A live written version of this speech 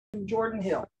Jordan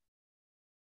Hill.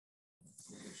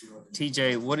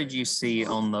 TJ, what did you see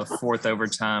on the fourth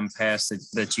overtime pass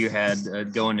that you had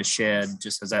going to Shed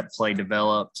just as that play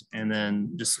developed? And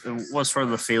then just what's sort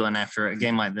of the feeling after a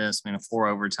game like this? I mean, a 4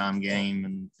 overtime game,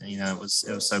 and, you know, it was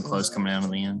so close coming down to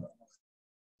the end.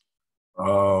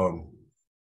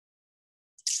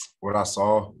 What I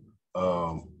saw,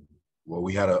 well,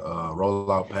 we had a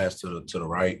rollout pass to the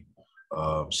right.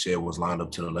 Shed was lined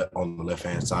up to the left on the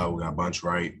left-hand side. We got bunch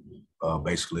right,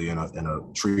 basically in a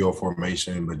trio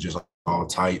formation, but just all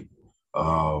tight.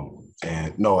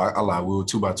 And no, I lied. We were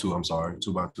 2-by-2. I'm sorry,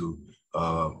 2-by-2.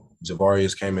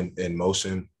 Javarius came in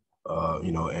motion,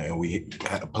 you know, and we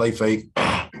had a play fake,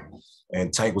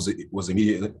 and Tank was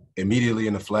immediately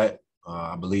in the flat.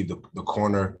 I believe the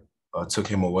corner took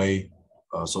him away,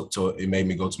 so it made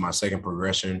me go to my second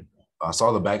progression. I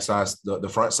saw the backside, the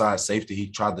front side safety.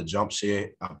 He tried to jump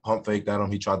Shed. I pump faked at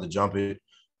him. He tried to jump it,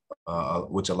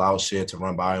 which allowed Shed to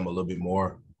run by him a little bit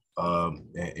more.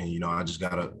 And you know, I just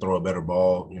got to throw a better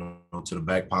ball, you know, to the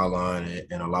back pylon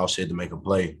and allow Shed to make a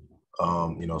play.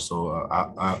 You know, so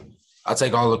I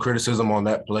take all the criticism on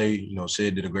that play. You know,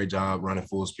 Shed did a great job running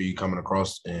full speed coming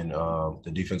across, and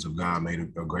the defensive guy made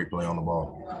a great play on the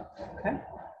ball. Okay.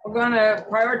 We're going to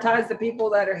prioritize the people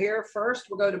that are here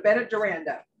first. We'll go to Bennett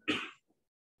Durando.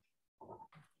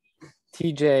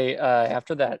 TJ,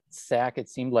 after that sack, it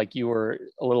seemed like you were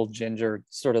a little ginger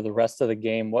sort of the rest of the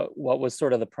game. What was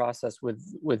sort of the process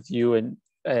with you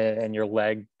and your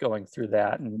leg going through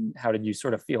that, and how did you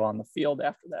sort of feel on the field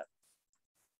after that?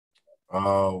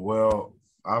 Well,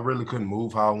 I really couldn't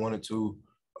move how I wanted to.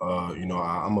 You know,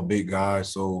 I'm a big guy,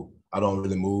 so I don't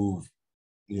really move,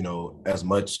 you know, as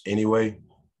much anyway.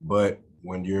 But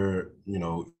when your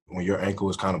ankle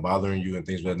is kind of bothering you and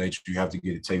things of that nature, you have to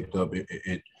get it taped up.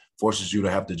 It forces you to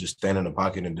have to just stand in the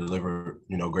pocket and deliver,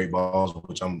 you know, great balls,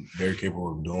 which I'm very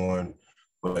capable of doing.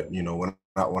 But, you know,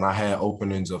 when I had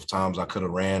openings of times I could have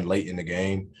ran late in the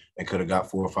game and could have got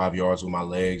 4 or 5 yards with my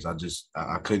legs,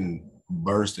 I couldn't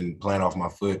burst and plant off my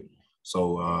foot.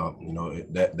 So, you know,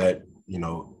 that you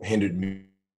know, hindered me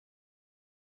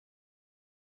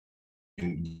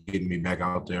in getting me back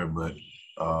out there. But,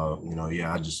 you know,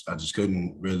 yeah, I just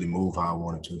couldn't really move how I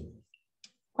wanted to.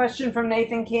 Question from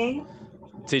Nathan King.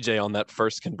 TJ, on that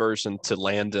first conversion to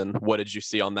Landon, what did you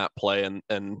see on that play,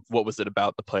 and what was it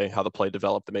about the play, how the play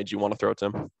developed that made you want to throw it to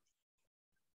him?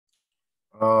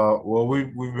 Well,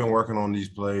 we've been working on these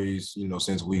plays, you know,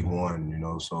 since week 1, you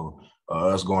know, so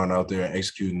us going out there and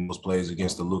executing those plays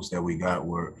against the looks that we got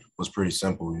was pretty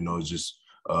simple. You know, it's just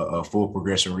a full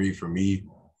progression read for me,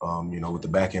 you know, with the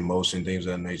back end motion, things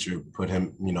of that nature, put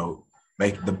him, you know,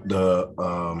 make the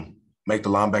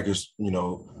linebackers, you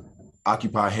know,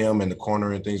 occupy him in the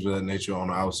corner and things of that nature on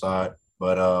the outside.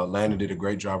 But Landon did a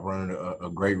great job running a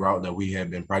great route that we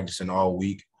had been practicing all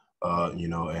week, you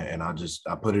know, and I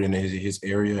put it in his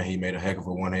area, and he made a heck of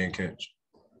a one-hand catch.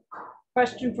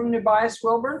 Question from Tobias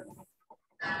Wilburn.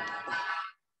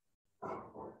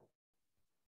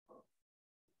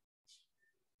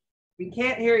 We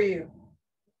can't hear you.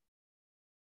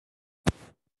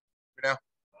 Now?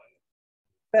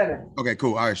 Better. Okay,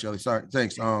 cool. All right, Shelly. Sorry.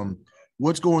 Thanks.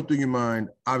 What's going through your mind,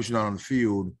 obviously not on the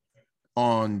field,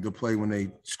 on the play when they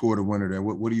scored a winner there?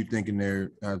 What are you thinking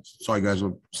there? I saw you guys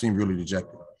seem really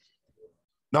dejected.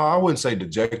 No, I wouldn't say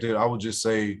dejected. I would just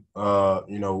say,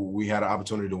 you know, we had an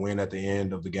opportunity to win at the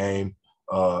end of the game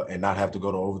and not have to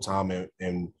go to overtime.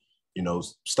 And you know,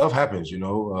 stuff happens, you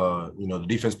know. The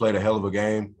defense played a hell of a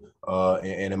game.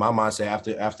 And in my mindset,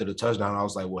 after the touchdown, I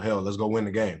was like, well, hell, let's go win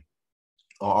the game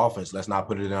on offense. Let's not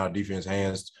put it in our defense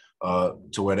hands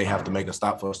to where they have to make a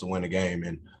stop for us to win the game.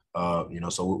 And, you know,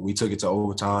 so we took it to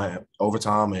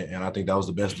overtime, and I think that was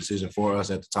the best decision for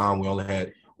us at the time. We only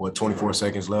had, 24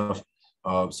 seconds left.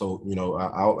 So, you know,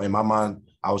 I in my mind,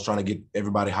 I was trying to get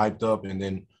everybody hyped up. And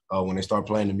then when they start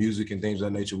playing the music and things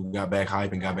of that nature, we got back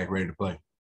hype and got back ready to play.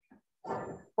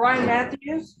 Brian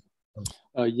Matthews.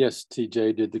 Yes,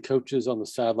 TJ, did the coaches on the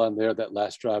sideline there, that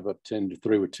last drive up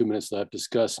 10-3 with 2 minutes left,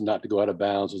 discuss not to go out of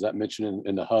bounds? Was that mentioned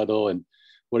in the huddle? And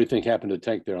what do you think happened to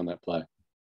Tank there on that play?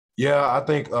 Yeah, I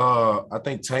think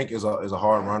Tank is a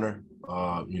hard runner.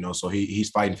 You know, so he's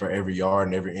fighting for every yard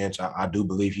and every inch. I do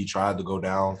believe he tried to go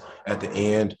down at the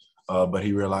end, but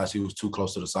he realized he was too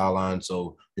close to the sideline.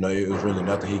 So, you know, it was really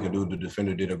nothing he could do. The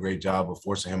defender did a great job of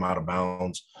forcing him out of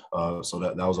bounds. So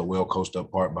that was a well coached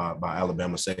up part by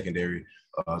Alabama secondary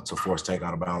to force Tank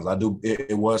out of bounds.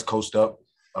 It was coached up,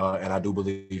 and I do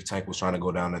believe Tank was trying to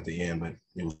go down at the end, but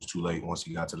it was too late once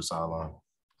he got to the sideline.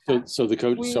 So the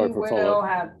coach, sorry for follow-up. We will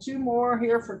have 2 more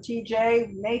here for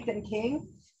TJ. Nathan King.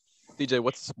 TJ,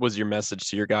 what was your message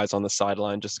to your guys on the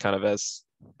sideline, just kind of as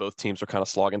both teams were kind of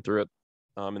slogging through it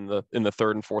in the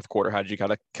third and fourth quarter. How did you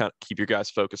kind of keep your guys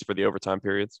focused for the overtime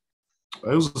periods?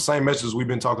 It was the same message we've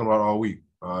been talking about all week.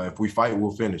 If we fight,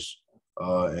 we'll finish.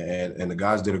 And the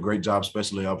guys did a great job,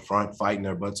 especially up front, fighting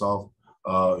their butts off.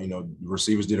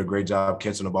 Receivers did a great job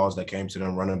catching the balls that came to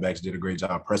them. Running backs did a great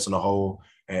job pressing the hole.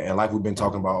 And like we've been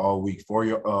talking about all week, a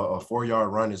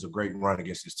 4-yard run is a great run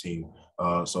against this team.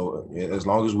 So as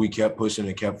long as we kept pushing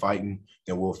and kept fighting,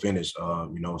 then we'll finish.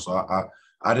 So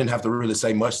I didn't have to really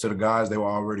say much to the guys. They were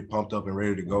already pumped up and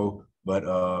ready to go. But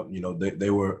they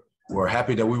were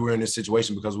happy that we were in this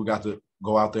situation because we got to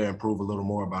go out there and prove a little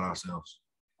more about ourselves.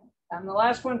 And the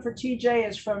last one for TJ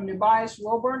is from Tobias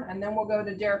Wilburn, and then we'll go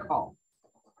to Derek Hall.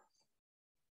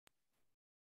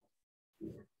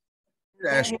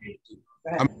 It's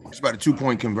about a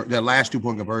 2-point that last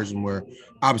 2-point conversion where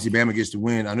obviously Bama gets the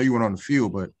win. I know you weren't on the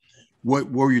field, but what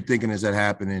were you thinking as that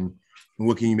happened, and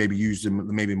what can you maybe use to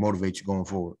maybe motivate you going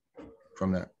forward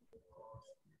from that?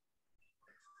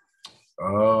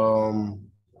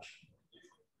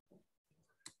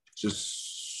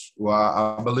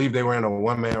 I believe they were in a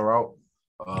one-man route,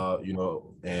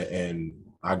 and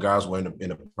our guys were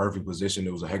in a perfect position.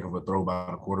 It was a heck of a throw by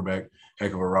the quarterback,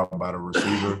 heck of a route by the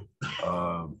receiver,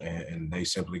 and they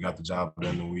simply got the job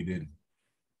done and we didn't.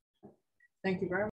 Thank you very much.